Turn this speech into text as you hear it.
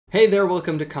Hey there,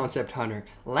 welcome to Concept Hunter.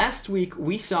 Last week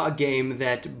we saw a game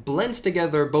that blends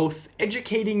together both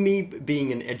educating me, being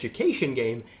an education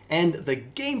game, and the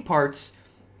game parts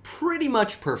pretty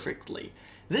much perfectly.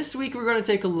 This week we're going to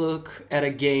take a look at a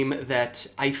game that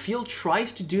I feel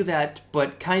tries to do that,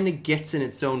 but kind of gets in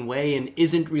its own way and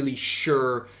isn't really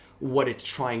sure what it's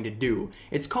trying to do.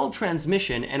 It's called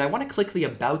Transmission, and I want to click the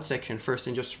About section first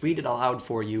and just read it aloud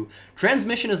for you.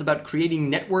 Transmission is about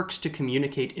creating networks to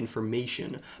communicate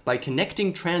information. By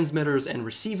connecting transmitters and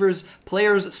receivers,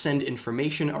 players send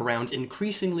information around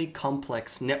increasingly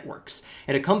complex networks.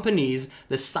 It accompanies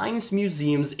the Science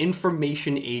Museum's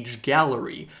Information Age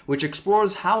Gallery, which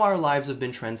explores how our lives have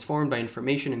been transformed by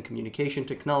information and communication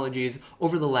technologies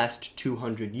over the last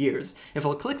 200 years. If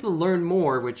I'll click the Learn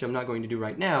More, which I'm not going to do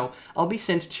right now, I'll be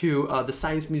sent to the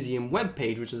Science Museum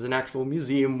webpage, which is an actual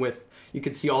museum with, you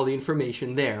can see all the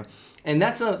information there. And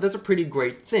that's a pretty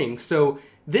great thing. So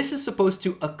this is supposed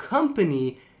to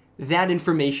accompany that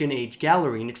Information Age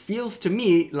Gallery, and it feels to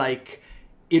me like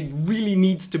it really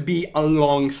needs to be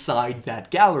alongside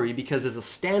that gallery, because as a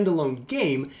standalone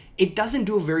game, it doesn't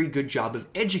do a very good job of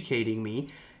educating me.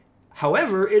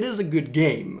 However, it is a good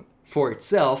game for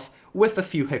itself, with a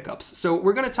few hiccups. So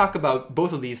we're going to talk about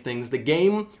both of these things, the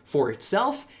game for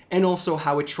itself, and also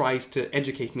how it tries to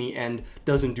educate me and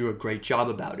doesn't do a great job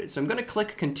about it. So I'm going to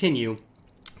click continue.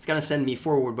 It's going to send me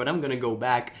forward, but I'm going to go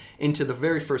back into the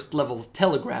very first level's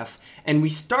telegraph, and we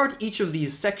start each of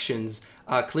these sections.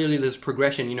 Clearly there's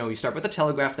progression, you know, you start with a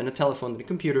telegraph, then a telephone, then a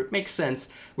computer. It makes sense.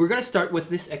 We're going to start with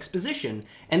this exposition,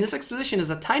 and this exposition is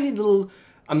a tiny little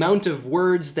amount of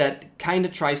words that kind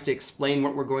of tries to explain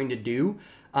what we're going to do.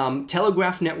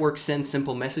 Telegraph networks send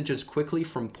simple messages quickly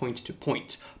from point to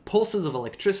point. Pulses of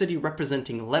electricity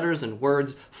representing letters and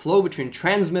words flow between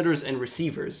transmitters and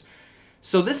receivers.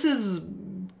 So this is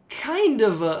kind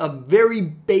of a very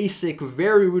basic,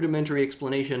 very rudimentary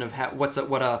explanation of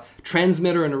what a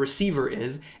transmitter and a receiver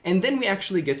is, and then we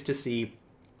actually get to see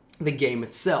the game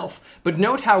itself. But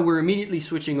note how we're immediately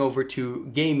switching over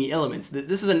to gamey elements.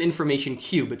 This is an information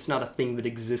cube. It's not a thing that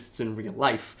exists in real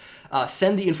life.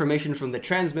 Send the information from the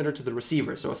transmitter to the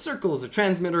receiver. So a circle is a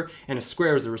transmitter and a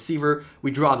square is a receiver.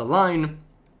 We draw the line,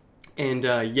 and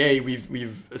yay,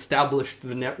 we've established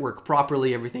the network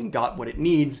properly. Everything got what it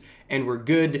needs, and we're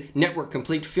good. Network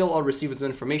complete.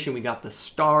 We got the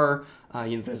star.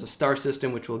 There's a star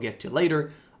system, which we'll get to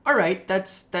later. All right,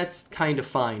 that's kind of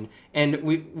fine. And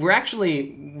we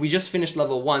just finished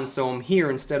level 1, so I'm here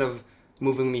instead of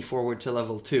moving me forward to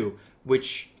level 2,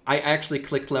 which I actually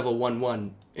clicked level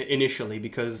 1 initially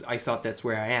because I thought that's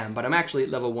where I am, but I'm actually at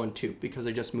level 1-2 because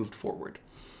I just moved forward.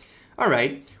 All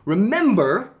right,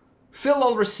 remember, fill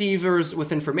all receivers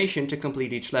with information to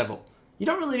complete each level. You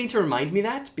don't really need to remind me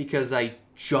that because I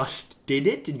just did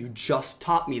it and you just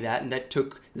taught me that, and that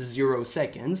took 0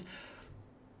 seconds.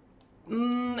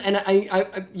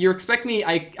 And you expect me,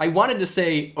 I wanted to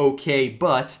say okay,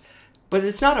 but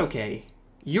it's not okay.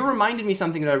 You reminded me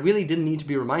something that I really didn't need to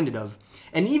be reminded of.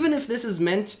 And even if this is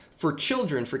meant for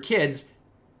children, for kids,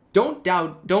 don't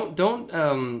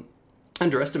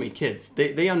underestimate kids.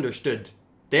 They understood.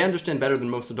 They understand better than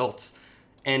most adults.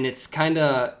 And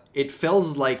it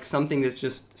feels like something that's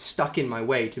just stuck in my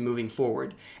way to moving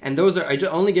forward. And those are, I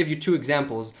only gave you 2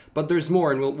 examples, but there's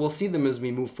more, and we'll see them as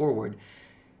we move forward.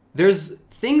 There's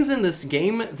things in this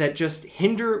game that just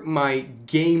hinder my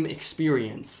game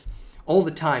experience all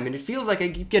the time, and it feels like I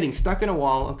keep getting stuck in a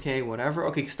wall, okay, whatever,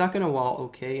 okay, stuck in a wall,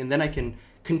 okay, and then I can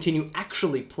continue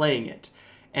actually playing it.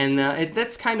 And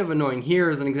that's kind of annoying. Here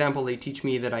is an example. They teach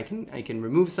me that I can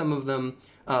remove some of them,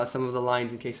 some of the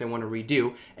lines in case I want to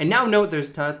redo. And now note there's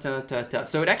ta-ta-ta-ta.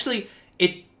 So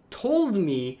it told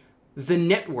me the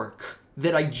network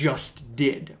that I just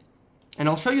did. And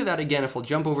I'll show you that again if I'll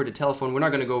jump over to telephone. We're not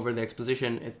going to go over the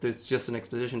exposition. It's just an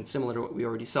exposition similar to what we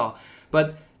already saw.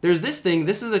 But there's this thing.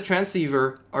 This is a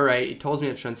transceiver. All right, it tells me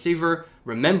a transceiver.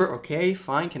 Remember, okay,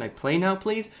 fine. Can I play now,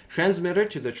 please? Transmitter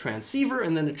to the transceiver,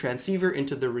 and then the transceiver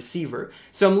into the receiver.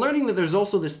 So I'm learning that there's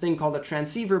also this thing called a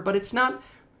transceiver, but it's not,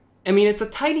 I mean, it's a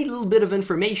tiny little bit of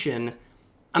information.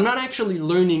 I'm not actually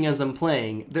learning as I'm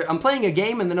playing. I'm playing a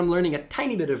game and then I'm learning a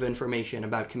tiny bit of information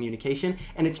about communication,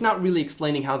 and it's not really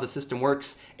explaining how the system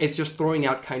works. It's just throwing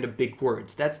out kind of big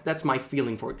words. That's my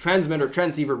feeling for it. Transmitter,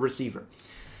 transceiver, receiver.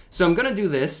 So I'm gonna do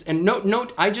this, and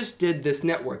note, I just did this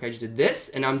network. I just did this,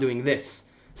 and I'm doing this.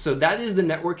 So that is the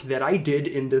network that I did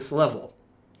in this level.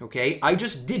 Okay, I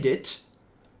just did it,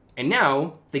 and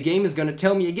now the game is gonna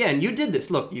tell me again, you did this.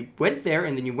 Look, you went there,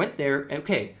 and then you went there.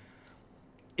 Okay.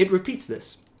 It repeats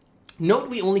this. Note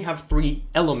we only have 3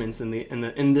 elements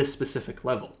in this specific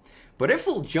level. But if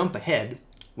we'll jump ahead,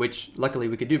 which luckily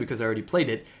we could do because I already played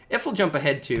it. If we'll jump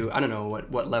ahead to, I don't know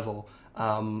what level,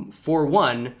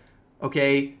 4-1,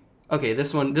 okay,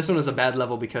 this one is a bad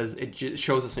level because it just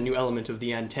shows us a new element of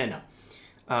the antenna.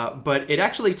 But it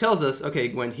actually tells us, okay,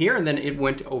 it went here and then it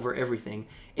went over everything.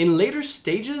 In later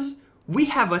stages, we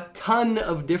have a ton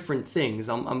of different things.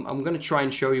 I'm going to try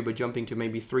and show you by jumping to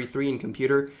maybe 3.3 in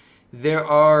computer. There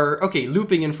are, okay,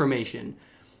 looping information.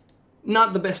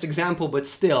 Not the best example, but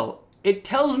still. It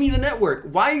tells me the network.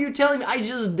 Why are you telling me? I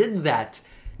just did that.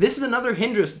 This is another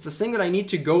hindrance. It's this thing that I need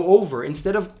to go over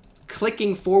instead of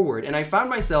clicking forward. And I found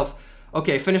myself,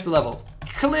 okay, finish the level.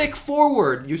 Click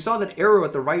forward. You saw that arrow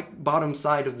at the right bottom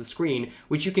side of the screen,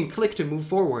 which you can click to move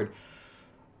forward.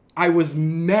 I was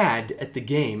mad at the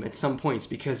game at some points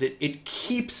because it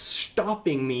keeps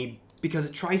stopping me because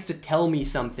it tries to tell me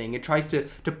something. It tries to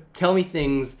tell me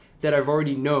things that I've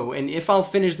already know. And if I'll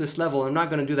finish this level, I'm not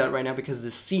going to do that right now because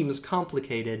this seems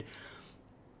complicated.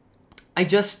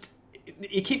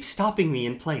 It keeps stopping me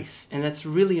in place, and that's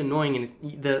really annoying.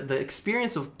 And the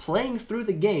experience of playing through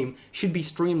the game should be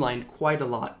streamlined quite a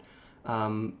lot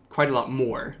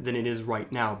more than it is right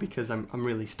now because I'm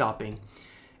really stopping.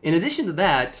 In addition to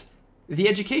that, the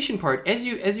education part, as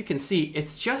you can see,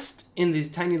 it's just in these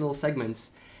tiny little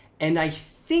segments, and I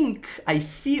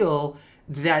feel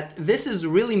that this is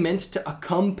really meant to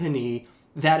accompany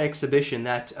that exhibition,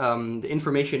 that the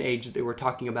information age that they were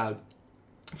talking about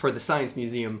for the Science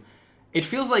Museum. It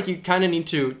feels like you kind of need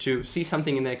to see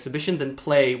something in the exhibition, then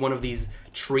play one of these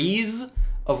trees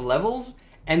of levels,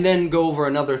 and then go over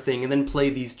another thing, and then play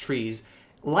these trees.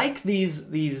 Like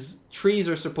these trees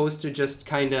are supposed to just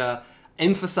kind of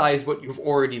emphasize what you've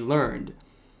already learned.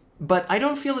 But I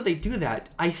don't feel that they do that.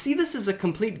 I see this as a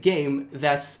complete game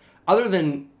that's, other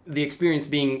than the experience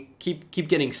being keep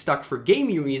getting stuck for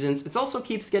gamey reasons, it also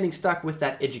keeps getting stuck with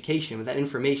that education, with that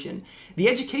information. The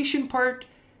education part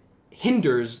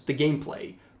hinders the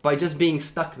gameplay by just being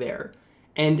stuck there.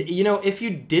 And, you know, if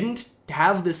you didn't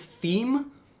have this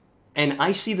theme, and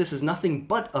I see this as nothing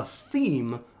but a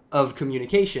theme of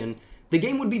communication, the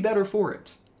game would be better for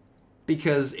it.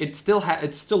 Because it still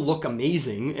look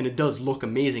amazing, and it does look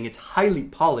amazing. It's highly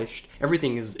polished.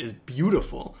 Everything is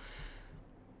beautiful.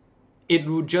 It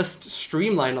would just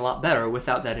streamline a lot better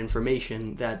without that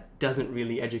information that doesn't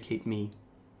really educate me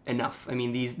enough. I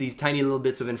mean, these tiny little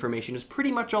bits of information is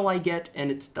pretty much all I get,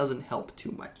 and it doesn't help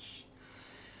too much.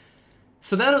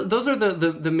 So those are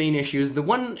the main issues. The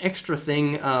one extra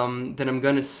thing that I'm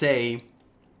going to say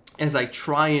as I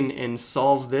try and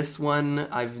solve this one,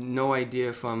 I've no idea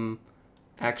if I'm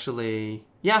actually...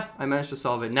 Yeah, I managed to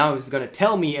solve it. Now it's going to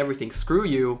tell me everything. Screw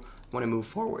you. I want to move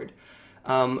forward.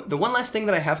 The one last thing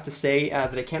that I have to say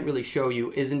that I can't really show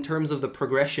you is in terms of the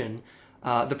progression.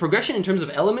 The progression in terms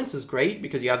of elements is great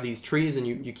because you have these trees and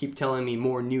you keep telling me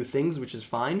more new things, which is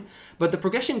fine. But the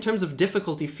progression in terms of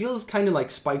difficulty feels kind of like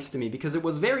spikes to me because it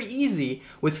was very easy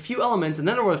with few elements, and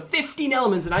then there were 15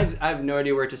 elements, and I have no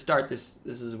idea where to start. This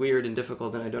is weird and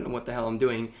difficult, and I don't know what the hell I'm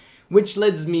doing, which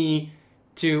led me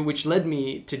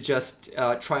to just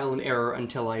trial and error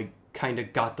until I kind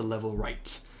of got the level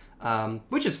right,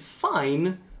 which is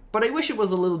fine. But I wish it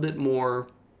was a little bit more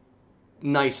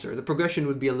nicer. The progression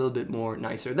would be a little bit more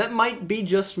nicer. That might be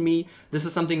just me. This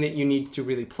is something that you need to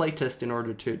really playtest in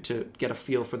order to get a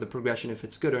feel for the progression, if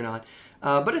it's good or not.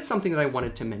 But it's something that I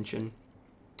wanted to mention.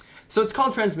 So it's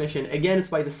called Transmission. Again, it's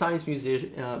by the Science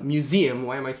Museum.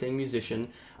 Why am I saying musician?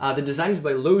 The design is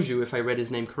by Loju, if I read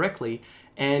his name correctly.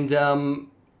 And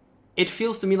it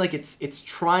feels to me like it's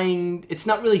trying... It's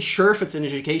not really sure if it's an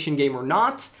education game or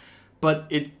not, but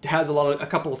it has a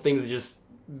couple of things that just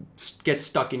get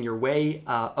stuck in your way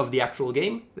of the actual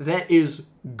game. That is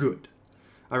good.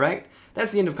 Alright?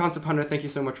 That's the end of Concept Hunter. Thank you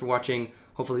so much for watching.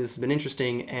 Hopefully this has been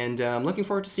interesting, and I'm looking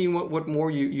forward to seeing what more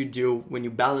you do when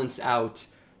you balance out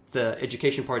the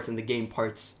education parts and the game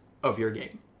parts of your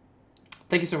game.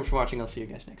 Thank you so much for watching. I'll see you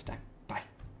guys next time.